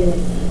chariot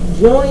and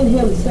join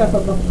himself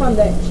up upon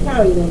that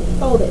chariot and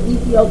told the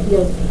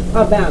Ethiopians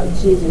about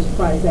Jesus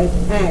Christ.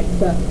 That's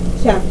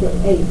Acts chapter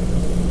 8.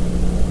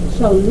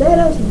 So let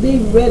us be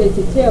ready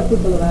to tell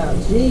people about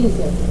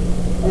Jesus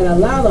and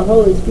allow the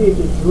Holy Spirit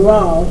to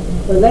draw.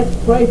 But let's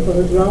pray for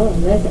the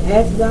drawing. Let's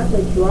ask God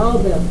to draw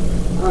them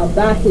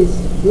by His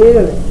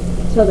Spirit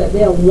so that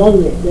they'll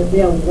want it,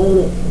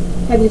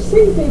 Have you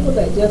seen people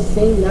that just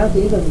seem not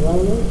to even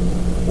want it?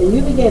 And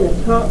you begin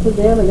to talk to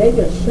them and they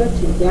just shut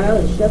you down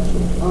and shut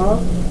you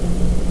off.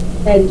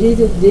 And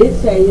Jesus did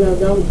say,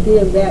 don't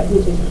give that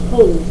which is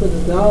holy to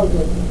the dogs,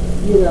 and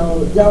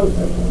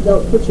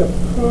don't put your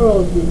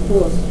pearls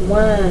before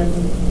swine.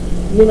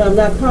 I'm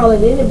not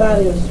calling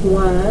anybody a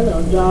swine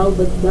or dog,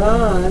 but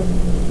God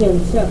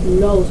Himself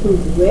knows who's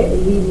ready.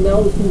 He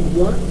knows who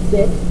wants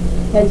it.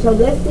 And so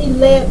let's be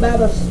led by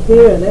the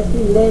Spirit. Let's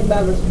be led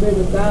by the Spirit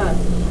of God.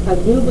 I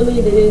do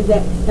believe it is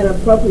an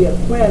appropriate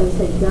prayer to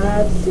say,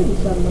 God, send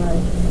somebody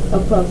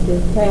across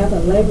their path, a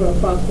laborer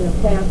across their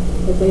path,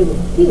 that they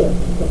will hear,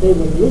 that they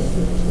will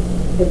listen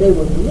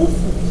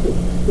to,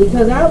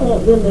 because I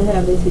want them to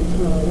have this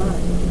eternal life.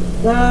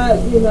 God,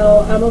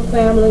 I'm a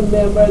family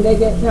member, and they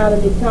get tired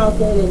of me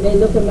talking, and they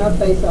look in my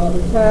face all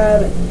the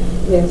time, and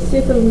they're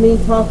sick of me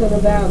talking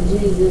about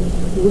Jesus.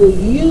 Will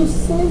you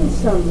send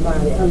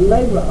somebody, a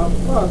laborer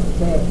across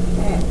their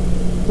path,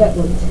 that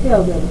will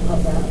tell them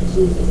about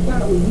Jesus?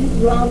 God, will you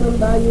draw them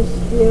by your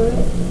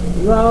Spirit?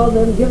 Draw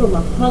them, give them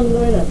a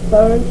hunger and a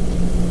thirst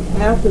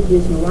after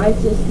this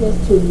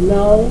righteousness to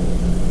know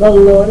the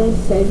Lord and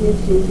Savior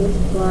Jesus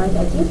Christ.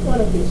 I just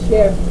wanted to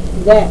share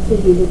that to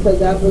you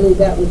because I believe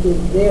that was just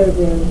very,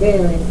 very,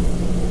 very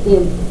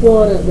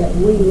important, that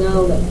we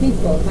know that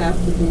people have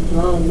to be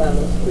drawn by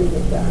the Spirit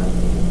of God.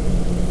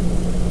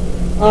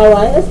 All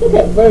right, let's look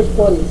at verse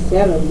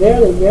 47.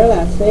 Verily, verily,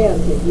 I say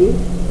unto you,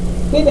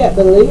 he that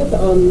believeth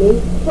on me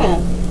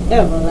hath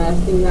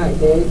everlasting life.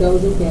 There it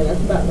goes again.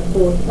 That's about the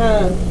fourth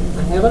time.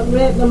 I haven't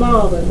read them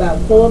all, but about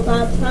 4 or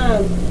 5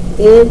 times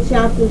in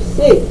chapter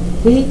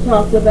 6, he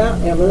talked about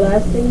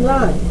everlasting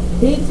life.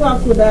 He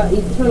talks about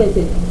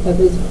eternity, that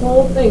this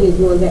whole thing is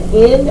going to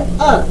end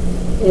up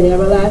in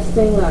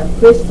everlasting life.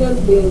 Christians,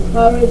 be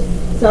encouraged.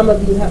 Some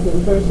of you have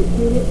been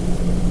persecuted.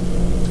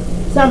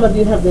 Some of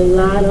you have been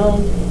lied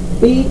on.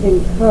 Be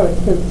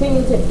encouraged.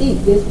 Continue to eat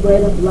this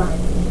bread of life,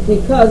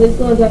 because it's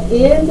going to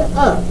end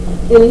up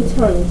in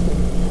eternity.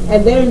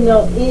 And there's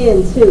no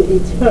end to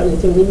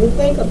eternity. When you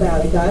think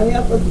about it, God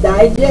help us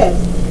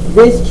digest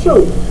this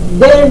truth.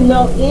 There's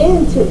no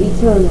end to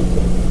eternity.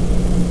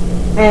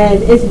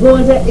 And it's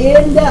going to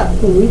end up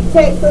when we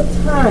take the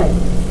time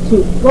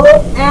to go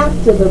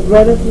after the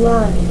bread of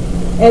life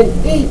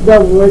and eat the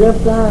Word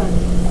of God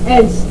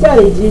and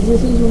study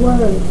Jesus'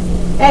 Word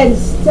and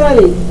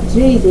study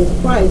Jesus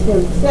Christ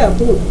Himself,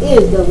 who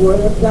is the Word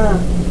of God.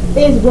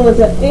 It's going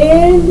to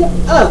end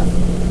up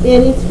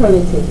in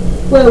eternity,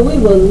 where we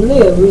will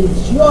live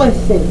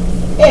rejoicing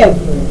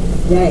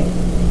every day.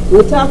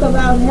 We'll talk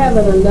about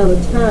heaven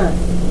another time,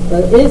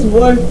 but it's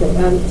worth it.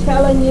 I'm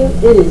telling you,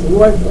 it is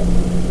worth it.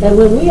 And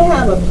when we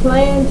have a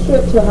planned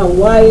trip to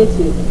Hawaii,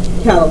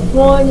 to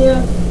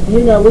California,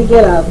 we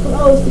get our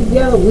clothes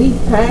together, we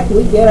pack,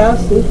 we get our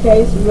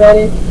suitcase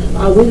ready.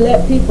 We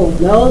let people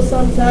know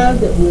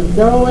sometimes that we're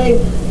going,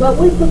 but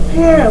we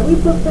prepare.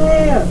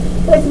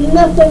 There's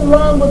nothing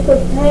wrong with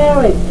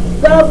preparing.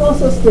 God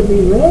wants us to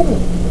be ready.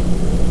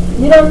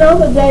 You don't know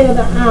the day or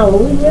the hour.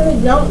 We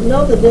really don't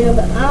know the day or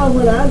the hour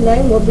when our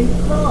name will be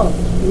called.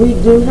 We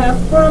do have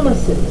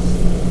promises.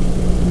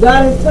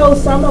 God has told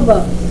some of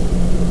us.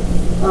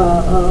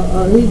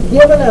 He's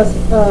given us,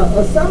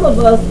 some of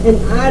us, an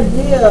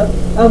idea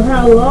of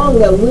how long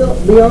that we'll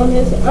be on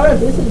this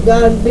earth. This is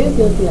God's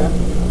business now.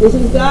 This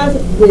is God's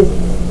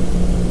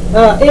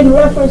business. In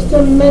reference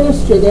to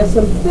ministry, there's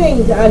some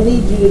things I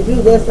need you to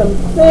do. There's some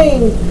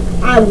things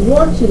I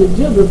want you to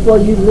do before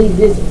you leave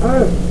this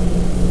earth.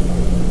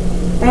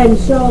 And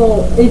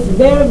so it's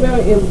very,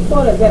 very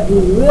important that we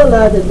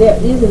realize that there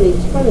is an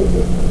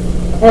eternity.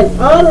 And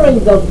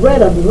honoring the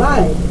bread of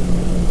life,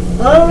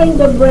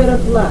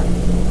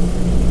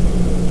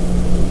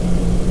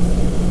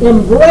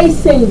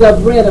 embracing the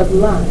bread of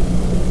life,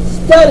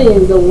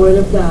 studying the Word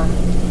of God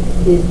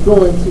is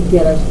going to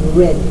get us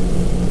ready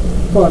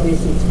for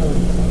this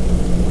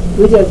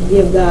eternity. We just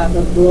give God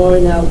the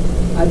glory. Now,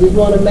 I just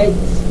want to make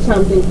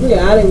something clear.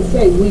 I didn't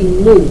say we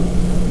knew,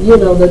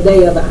 the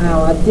day of the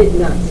hour. I did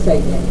not say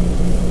that.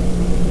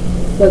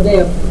 But they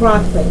are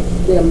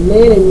prophets. They are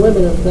men and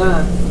women of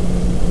God,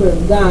 where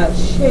God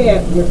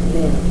shared with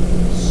them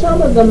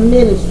some of the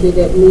ministry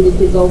that needed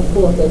to go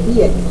forth, that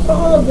He had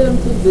called them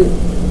to do.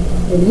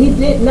 And He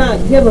did not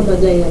give them a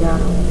day and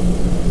hour,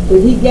 but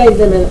He gave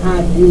them an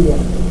idea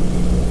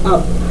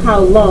of how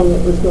long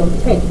it was going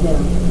to take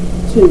them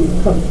to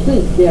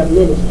complete their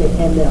ministry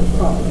and their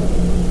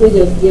calling. We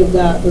just give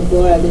God the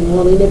glory. I didn't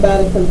want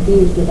anybody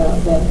confused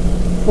about that.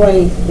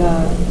 Praise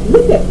God.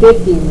 Look at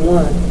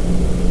 51.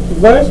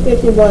 Verse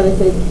 51, it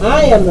says,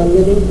 I am the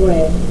living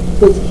bread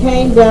which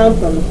came down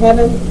from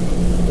heaven.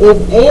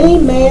 If any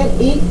man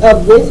eat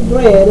of this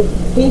bread,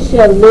 he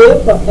shall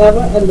live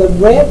forever, and the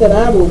bread that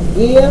I will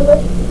give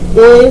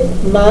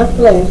is my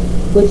flesh,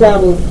 which I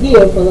will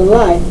give for the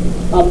life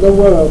of the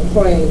world.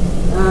 Praise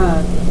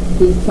God.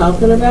 He's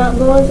talking about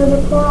going to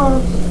the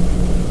cross.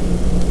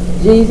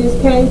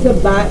 Jesus came to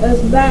buy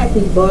us back.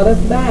 He bought us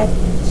back.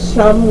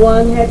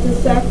 Someone had to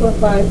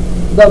sacrifice.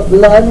 The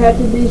blood had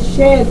to be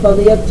shed for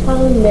the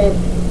atonement.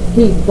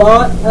 He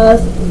bought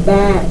us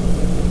back.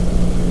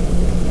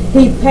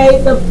 He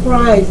paid the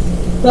price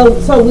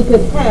so we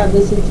could have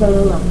this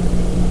eternal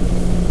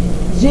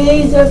life.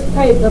 Jesus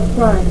paid the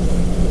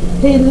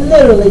price. He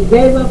literally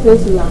gave up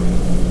His life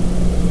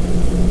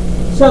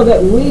so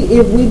that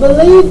if we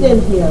believed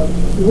in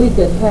Him, we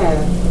could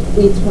have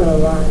eternal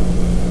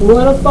life. We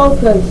want to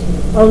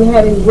focus on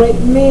having great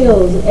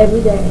meals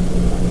every day,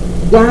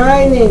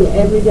 dining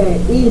every day,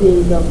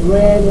 eating the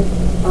bread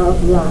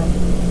of life,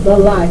 the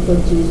life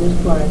of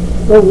Jesus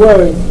Christ, the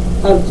words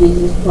of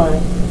Jesus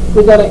Christ.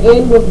 We're going to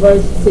end with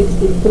verse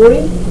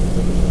 63.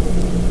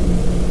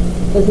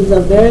 This is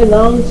a very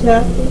long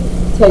chapter.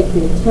 Take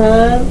your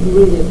time,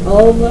 read it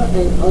over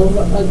and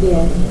over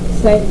again.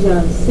 St.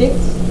 John 6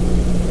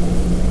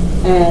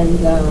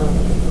 and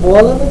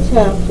all of the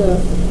chapter,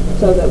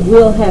 so that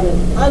we'll have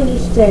an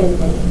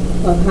understanding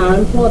of how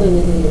important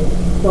it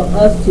is for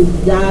us to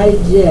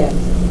digest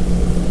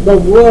the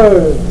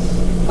words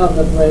of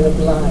the bread of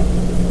life.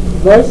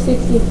 Verse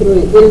 63,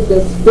 it is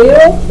the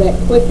spirit that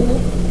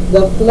quickeneth,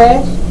 the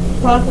flesh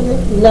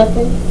profiteth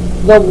nothing.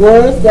 The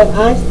words that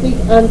I speak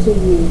unto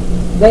you,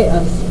 they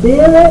are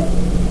spirit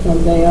and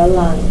they are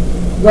life.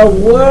 The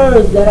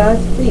words that I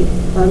speak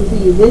unto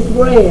you, this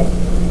bread,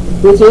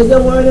 which is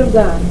the word of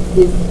God,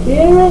 is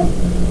spirit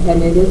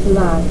and it is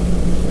life.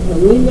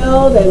 And we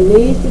know there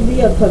needs to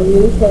be a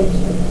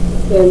communication.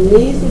 There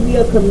needs to be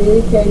a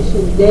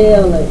communication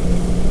daily.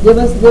 Give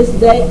us this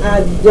day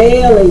our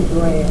daily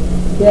bread.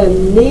 There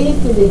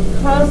needs to be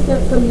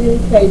constant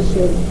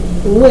communication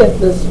with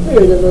the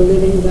Spirit of the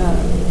living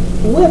God,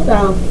 with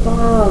our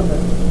Father.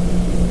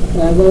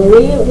 And I'm going to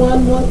read it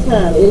one more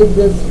time. It is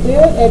the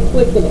spirit that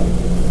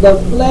quickeneth, the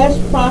flesh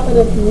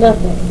profiteth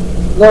nothing.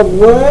 The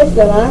words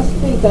that I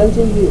speak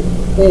unto you,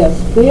 they are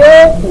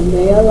spirit and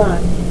they are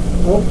life.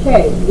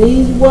 Okay,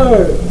 these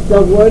words,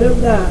 the Word of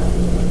God,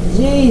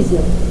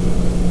 Jesus,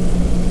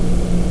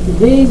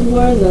 these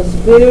words are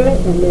spirit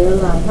and they are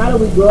life. How do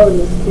we grow in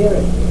the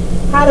Spirit?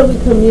 How do we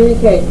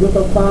communicate with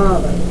the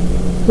Father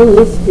who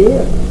is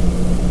Spirit?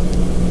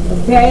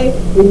 Okay,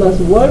 we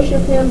must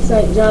worship Him.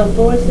 St. John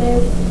 4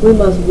 says we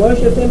must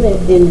worship Him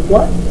in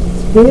what?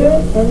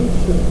 Spirit and in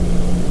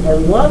truth.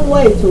 And one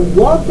way to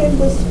walk in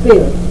the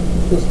Spirit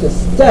is to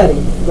study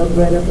the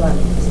bread of life.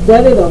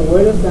 Study the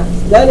Word of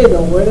God. Study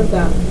the Word of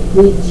God.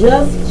 We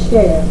just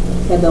share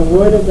that the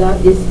Word of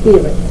God is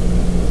Spirit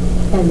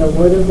and the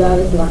Word of God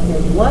is life.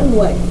 And one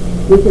way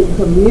we can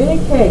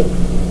communicate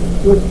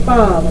with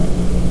Father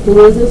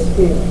who is a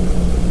Spirit,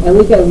 and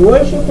we can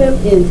worship Him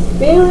in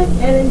spirit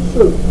and in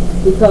truth,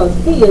 because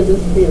He is a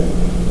Spirit,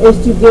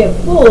 is to get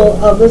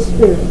full of the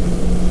Spirit.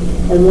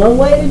 And one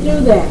way to do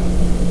that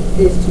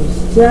is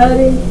to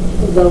study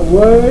the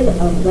Word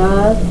of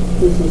God,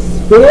 which is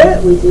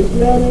Spirit. We just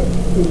read it.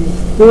 It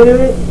is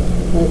Spirit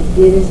and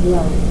it is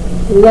life.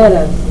 Let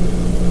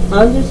us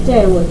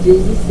understand what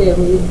Jesus said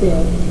when He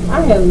said,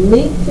 I have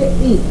meat to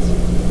eat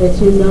that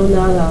you know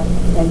not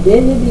of. And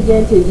then He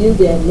began to use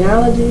the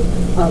analogy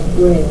of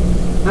bread.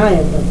 I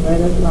am the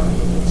bread of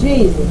life.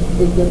 Jesus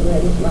is the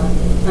bread of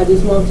life. I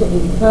just want to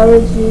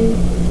encourage you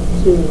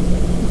to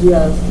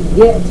just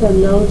get to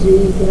know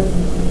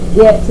Jesus,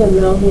 get to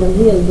know Him.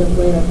 He is the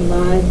bread of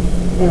life.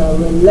 And a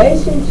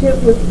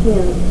relationship with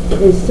Him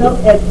is so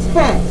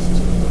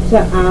attached to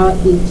our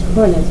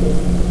eternity.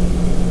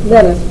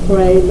 Let us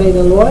pray. May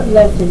the Lord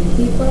bless and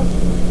keep us.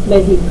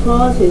 May He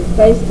cause His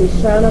face to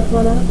shine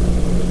upon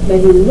us. May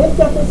He lift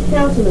up His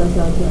countenance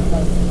unto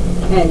us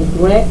and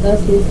grant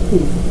us His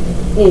peace.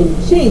 In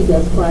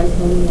Jesus Christ's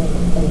holy name,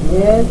 amen.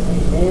 Amen,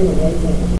 amen, and amen.